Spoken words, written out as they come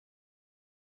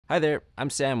Hi there, I'm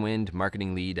Sam Wind,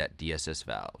 Marketing Lead at DSS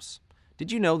Valves.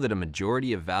 Did you know that a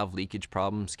majority of valve leakage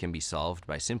problems can be solved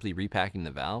by simply repacking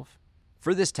the valve?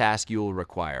 For this task, you will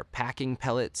require packing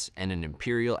pellets and an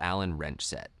Imperial Allen wrench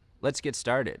set. Let's get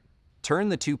started. Turn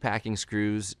the two packing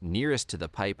screws nearest to the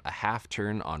pipe a half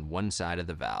turn on one side of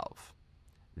the valve.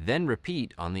 Then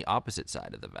repeat on the opposite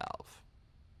side of the valve.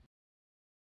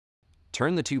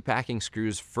 Turn the two packing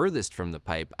screws furthest from the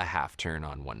pipe a half turn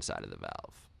on one side of the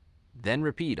valve. Then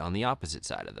repeat on the opposite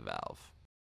side of the valve.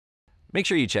 Make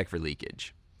sure you check for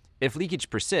leakage. If leakage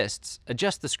persists,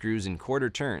 adjust the screws in quarter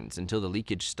turns until the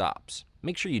leakage stops.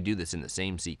 Make sure you do this in the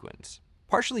same sequence.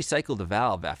 Partially cycle the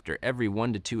valve after every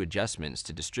 1 to 2 adjustments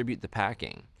to distribute the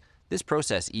packing. This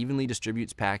process evenly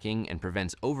distributes packing and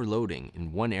prevents overloading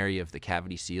in one area of the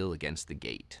cavity seal against the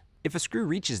gate. If a screw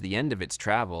reaches the end of its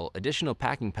travel, additional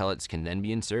packing pellets can then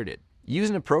be inserted.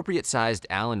 Use an appropriate sized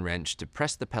Allen wrench to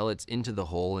press the pellets into the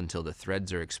hole until the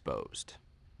threads are exposed.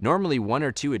 Normally 1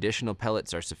 or 2 additional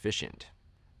pellets are sufficient.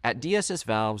 At DSS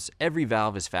Valves, every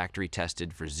valve is factory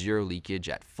tested for zero leakage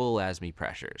at full ASME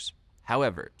pressures.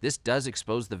 However, this does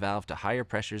expose the valve to higher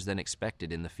pressures than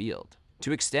expected in the field.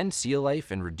 To extend seal life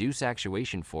and reduce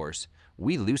actuation force,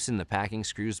 we loosen the packing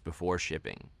screws before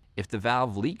shipping. If the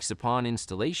valve leaks upon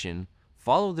installation,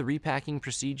 follow the repacking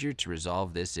procedure to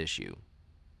resolve this issue.